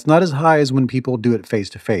 And that's not as high as when people do it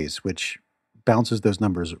face-to-face, which bounces those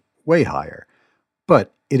numbers way higher.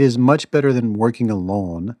 But it is much better than working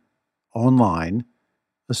alone, online,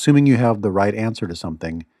 assuming you have the right answer to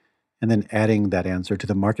something, and then adding that answer to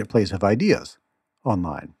the marketplace of ideas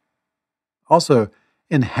online. Also,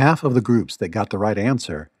 in half of the groups that got the right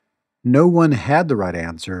answer, no one had the right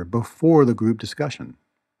answer before the group discussion.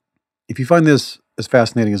 If you find this as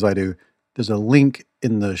fascinating as I do, there's a link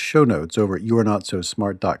in the show notes over at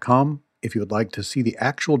youarenotsosmart.com if you would like to see the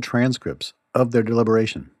actual transcripts of their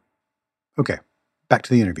deliberation. Okay, back to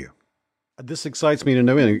the interview. This excites me to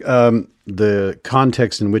no end. The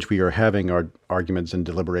context in which we are having our arguments and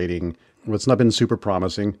deliberating, well, it's not been super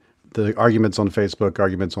promising. The arguments on Facebook,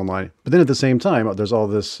 arguments online. But then at the same time, there's all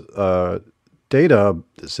this data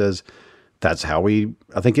that says that's how I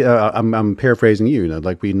think I'm paraphrasing you,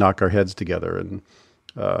 like we knock our heads together and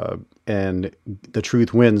the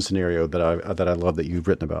truth wins scenario that I love that you've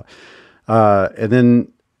written about. And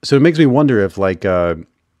then, so it makes me wonder if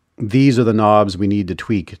these are the knobs we need to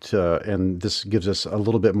tweak and this gives us a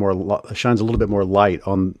little bit more, shines a little bit more light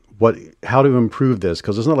on how to improve this.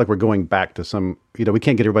 Cause it's not like we're going back to some, we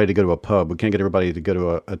can't get everybody to go to a pub. We can't get everybody to go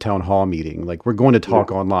to a town hall meeting. Like we're going to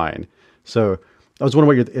talk online. So I was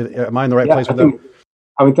wondering, am I in the right place with that?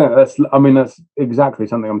 That's exactly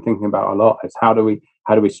something I'm thinking about a lot. Is how do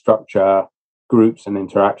we structure groups and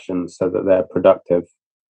interactions so that they're productive?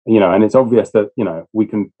 And it's obvious that we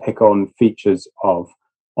can pick on features of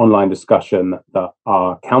online discussion that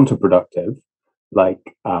are counterproductive,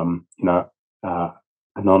 like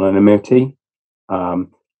anonymity,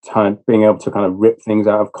 being able to kind of rip things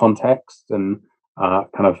out of context and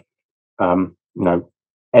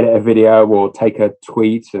edit a video or take a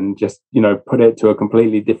tweet and just put it to a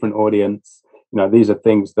completely different audience. These are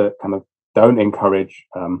things that kind of don't encourage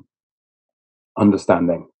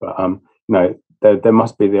understanding, but there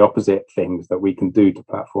must be the opposite things that we can do to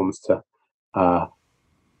platforms to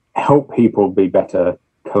help people be better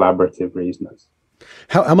collaborative reasoners.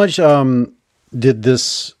 How much did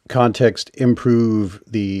this context improve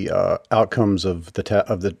the outcomes of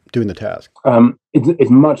doing the task? It's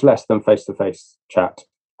much less than face-to-face chat,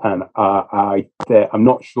 and I'm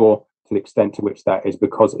not sure to the extent to which that is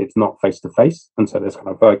because it's not face-to-face, and so there's kind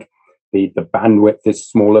of like the bandwidth is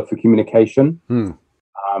smaller for communication.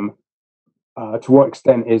 To what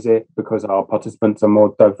extent is it because our participants are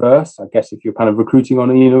more diverse? I guess if you're kind of recruiting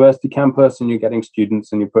on a university campus and you're getting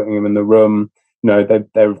students and you're putting them in the room,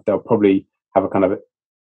 they'll probably have a kind of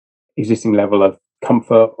existing level of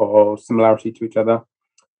comfort or similarity to each other.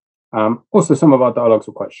 Also, some of our dialogues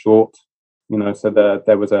were quite short, so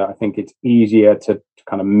there was I think it's easier to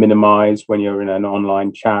kind of minimize when you're in an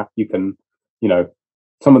online chat. You can,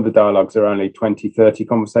 some of the dialogues are only 20, 30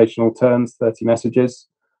 conversational turns, 30 messages.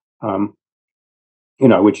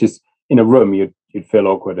 Which is in a room, you'd feel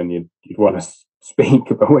awkward and you'd want to speak,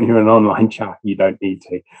 but when you're in an online chat, you don't need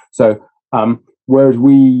to. So, whereas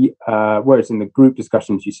in the group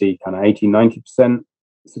discussions, you see kind of 80, 90%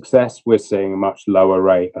 success, we're seeing a much lower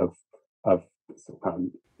rate of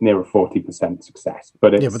nearer 40% success.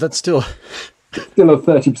 But but that's still a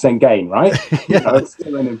 30% gain, right? It's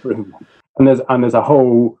still an improvement. And there's a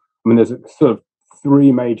whole, there's sort of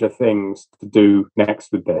 3 major things to do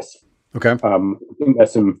next with this. Okay. I think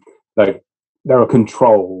there's some there are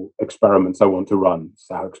control experiments I want to run.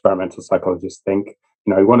 So how experimental psychologists think.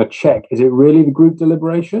 You want to check, is it really the group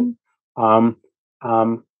deliberation? And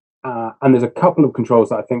there's a couple of controls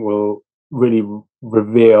that I think will really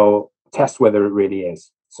test whether it really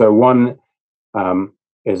is. So one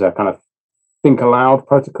is a kind of think aloud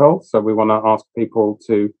protocol. So we want to ask people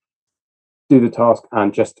to do the task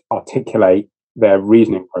and just articulate their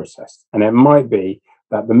reasoning process. And it might be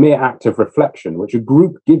that the mere act of reflection, which a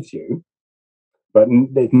group gives you, but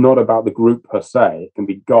it's not about the group per se, it can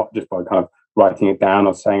be got just by kind of writing it down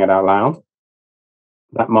or saying it out loud.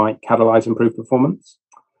 That might catalyze improved performance.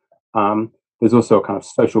 There's also a kind of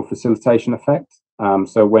social facilitation effect.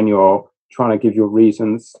 So when you're trying to give your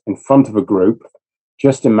reasons in front of a group,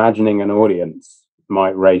 just imagining an audience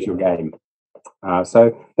might raise your game.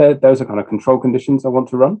 So those are kind of control conditions I want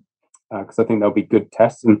to run, because I think they'll be good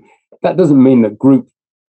tests. And that doesn't mean that group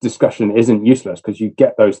discussion isn't useless, because you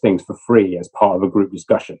get those things for free as part of a group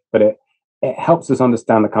discussion. But it helps us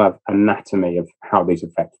understand the kind of anatomy of how these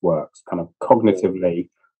effects work, kind of cognitively.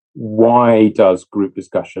 Why does group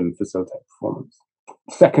discussion facilitate performance?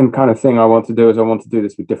 Second kind of thing I want to do is I want to do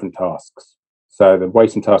this with different tasks. So the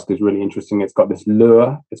waiting task is really interesting. It's got this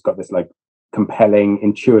lure. It's got this like compelling,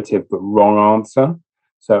 intuitive, but wrong answer.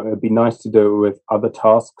 So it would be nice to do it with other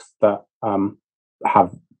tasks that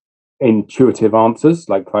have intuitive answers,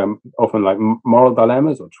 like often like moral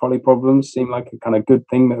dilemmas or trolley problems seem like a kind of good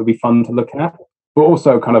thing that would be fun to look at. But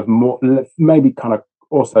also kind of more, maybe kind of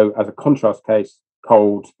also as a contrast case,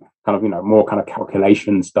 cold, kind of, more kind of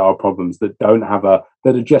calculation style problems that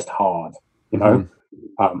that are just hard,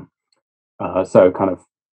 so kind of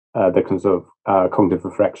the kind of cognitive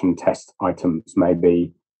reflection test items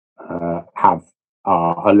maybe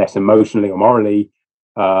are less emotionally or morally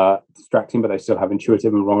distracting, but they still have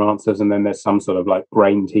intuitive and wrong answers. And then there's some sort of like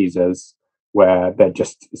brain teasers where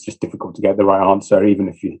it's just difficult to get the right answer, even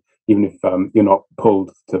if you're not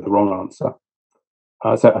pulled to the wrong answer.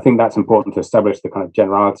 So I think that's important to establish the kind of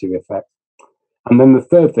generality of the effect. And then the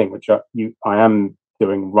third thing, which I am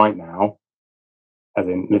doing right now, as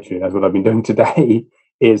in literally that's what I've been doing today,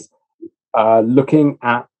 is looking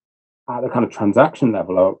at the kind of transaction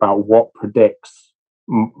level about what predicts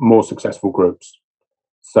more successful groups.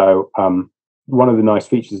 So one of the nice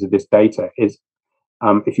features of this data is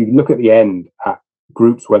if you look at the end at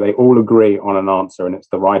groups where they all agree on an answer and it's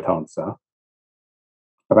the right answer,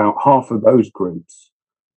 about half of those groups,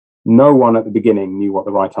 no one at the beginning knew what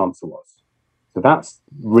the right answer was. So that's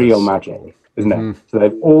real magic, isn't it? So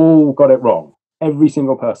they've all got it wrong. Every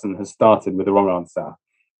single person has started with the wrong answer.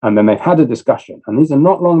 And then they've had a discussion. And these are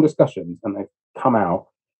not long discussions. And they've come out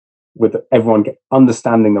with everyone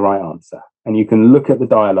understanding the right answer. And you can look at the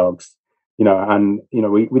dialogues, and,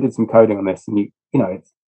 we did some coding on this. And,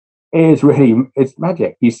 it's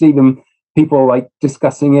magic. You see people like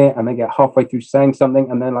discussing it, and they get halfway through saying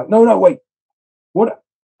something. And they're like, no, wait, what?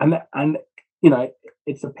 And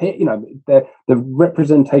it's the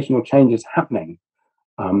representational change is happening.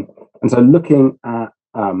 And so looking at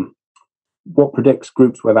what predicts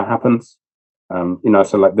groups where that happens,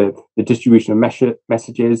 so like the distribution of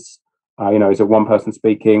messages, is it one person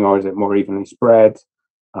speaking or is it more evenly spread?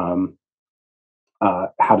 How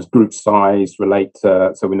does group size relate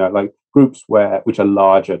to, so we know like groups which are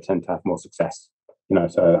larger tend to have more success,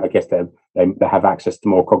 so I guess they have access to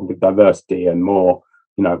more cognitive diversity and more,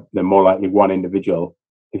 they're more likely one individual.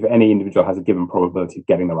 If any individual has a given probability of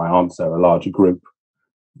getting the right answer, a larger group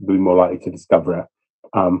will be more likely to discover it.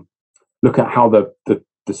 Look at how the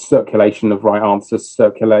circulation of right answers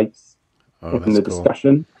circulates in the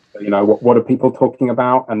discussion. So, what are people talking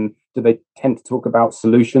about, and do they tend to talk about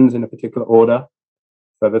solutions in a particular order?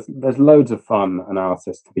 So there's loads of fun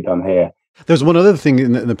analysis to be done here. There's one other thing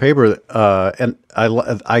in the paper, and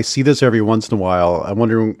I see this every once in a while. I'm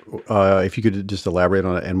wondering if you could just elaborate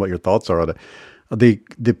on it and what your thoughts are on it.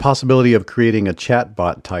 The possibility of creating a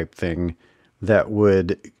chatbot type thing that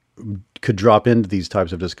could drop into these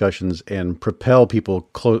types of discussions and propel people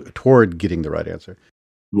toward getting the right answer.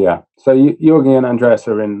 Yeah. So Jorgi and Andreas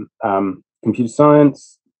are in computer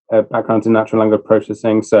science, backgrounds in natural language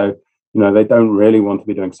processing. So, they don't really want to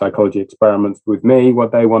be doing psychology experiments with me.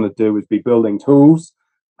 What they want to do is be building tools.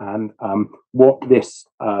 And what this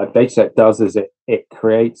data set does is it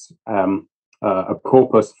creates a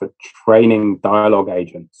corpus for training dialogue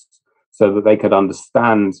agents so that they could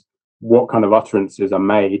understand what kind of utterances are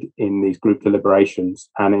made in these group deliberations.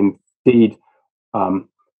 And indeed,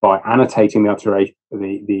 by annotating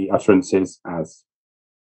the utterances as,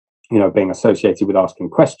 being associated with asking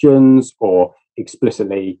questions or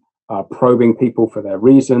explicitly probing people for their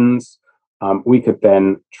reasons, we could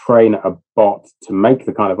then train a bot to make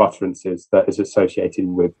the kind of utterances that is associated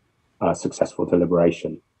with successful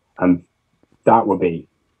deliberation. And that would be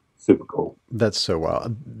super cool. That's so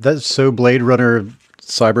wild. That's so Blade Runner,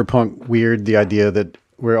 cyberpunk weird, the idea that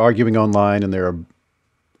we're arguing online and there are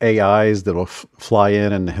AIs that will fly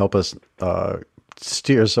in and help us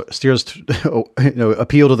steer us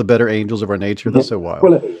appeal to the better angels of our nature. That's so wild.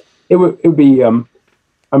 Well, it would be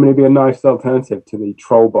it'd be a nice alternative to the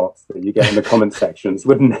troll bots that you get in the comment sections,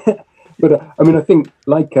 wouldn't it? But I think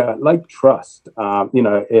like trust,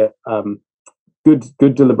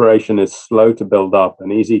 good deliberation is slow to build up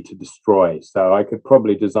and easy to destroy. So I could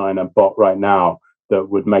probably design a bot right now that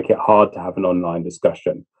would make it hard to have an online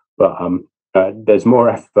discussion. But there's more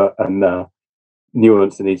effort and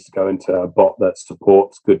nuance that needs to go into a bot that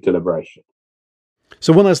supports good deliberation.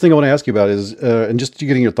 So one last thing I want to ask you about is, and just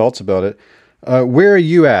getting your thoughts about it, where are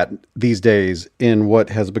you at these days in what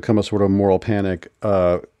has become a sort of moral panic?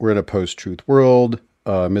 We're in a post-truth world,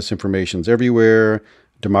 misinformation's everywhere,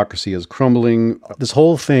 democracy is crumbling. This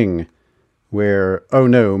whole thing where, oh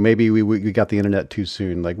no, maybe we got the internet too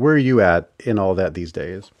soon. Like, where are you at in all that these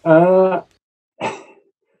days?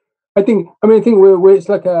 I think we're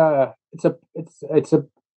it's a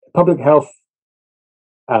public health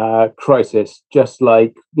crisis, just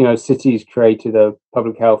like cities created a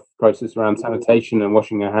public health crisis around sanitation and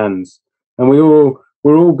washing your hands, and we're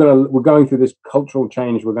going through this cultural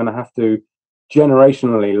change. We're going to have to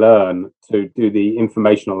generationally learn to do the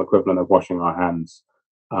informational equivalent of washing our hands.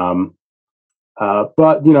 But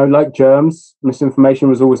like germs, misinformation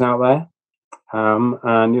was always out there,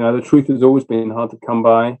 and the truth has always been hard to come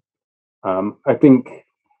by. I think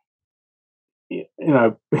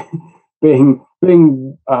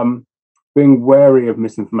being wary of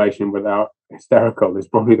misinformation without hysterical is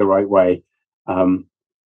probably the right way. I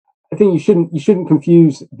think you shouldn't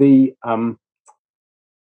confuse the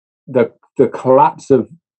collapse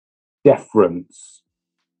of deference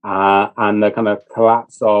and the kind of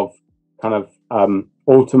collapse of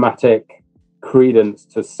automatic credence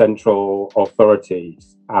to central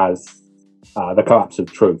authorities as the collapse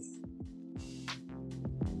of truth.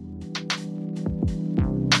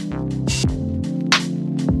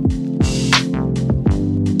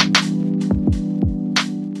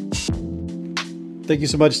 Thank you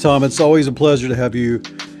so much, Tom. It's always a pleasure to have you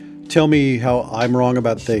tell me how I'm wrong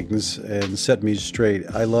about things and set me straight.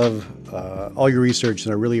 I love all your research,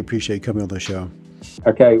 and I really appreciate coming on the show.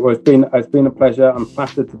 Okay, well, it's been a pleasure. I'm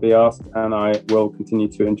flattered to be asked, and I will continue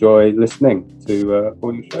to enjoy listening to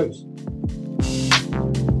all your shows.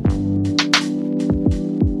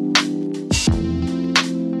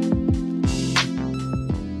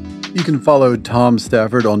 You can follow Tom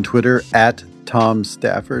Stafford on Twitter at Tom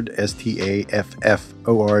Stafford,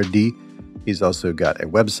 Stafford. He's also got a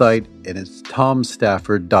website, and it's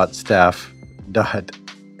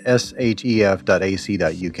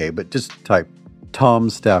tomstafford.staff.shef.ac.uk. But just type Tom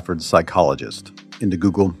Stafford Psychologist into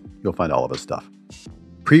Google. You'll find all of his stuff.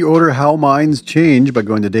 Pre-order How Minds Change by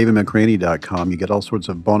going to davidmcraney.com. You get all sorts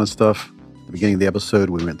of bonus stuff. At the beginning of the episode,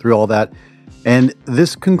 we went through all that. And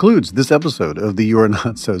this concludes this episode of the You Are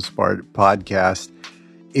Not So Smart podcast.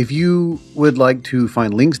 If you would like to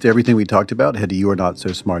find links to everything we talked about, head to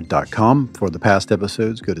youarenotsosmart.com. For the past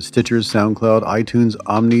episodes, go to Stitcher, SoundCloud, iTunes,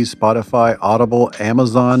 Omni, Spotify, Audible,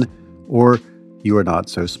 Amazon, or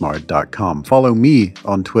youarenotsosmart.com. Follow me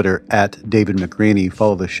on Twitter at David McRaney.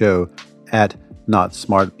 Follow the show at Not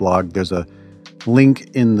Smart Blog. There's a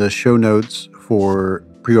link in the show notes for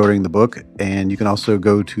pre-ordering the book, and you can also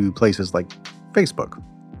go to places like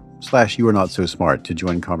Facebook/YouAreNotSoSmart to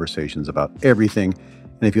join conversations about everything.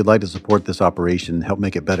 And if you'd like to support this operation, help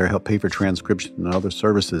make it better, help pay for transcription and other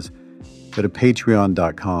services, go to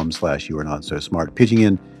patreon.com/YouAreNotSoSmart. Pitching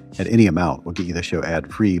in at any amount will get you the show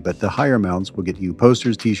ad-free, but the higher amounts will get you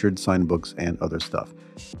posters, t-shirts, signed books, and other stuff.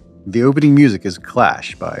 The opening music is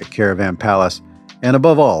Clash by Caravan Palace. And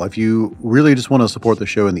above all, if you really just want to support the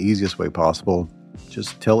show in the easiest way possible,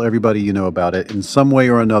 just tell everybody you know about it in some way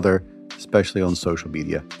or another, especially on social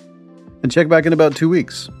media. And check back in about 2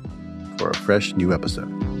 weeks for a fresh new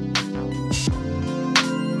episode.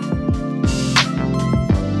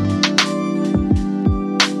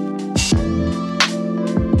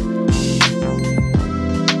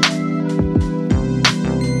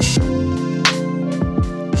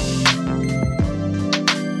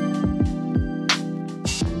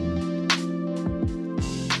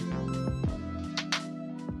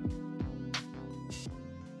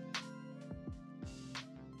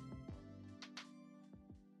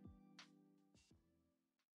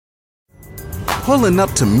 Pulling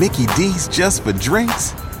up to Mickey D's just for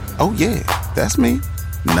drinks? Oh yeah, that's me.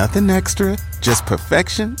 Nothing extra, just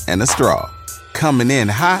perfection and a straw. Coming in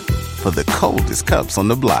hot for the coldest cups on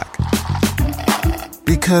the block.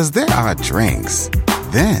 Because there are drinks.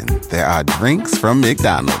 Then there are drinks from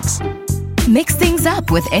McDonald's. Mix things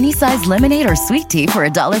up with any size lemonade or sweet tea for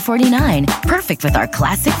 $1.49. Perfect with our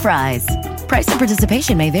classic fries. Price and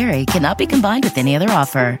participation may vary. Cannot be combined with any other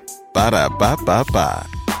offer.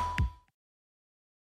 Ba-da-ba-ba-ba.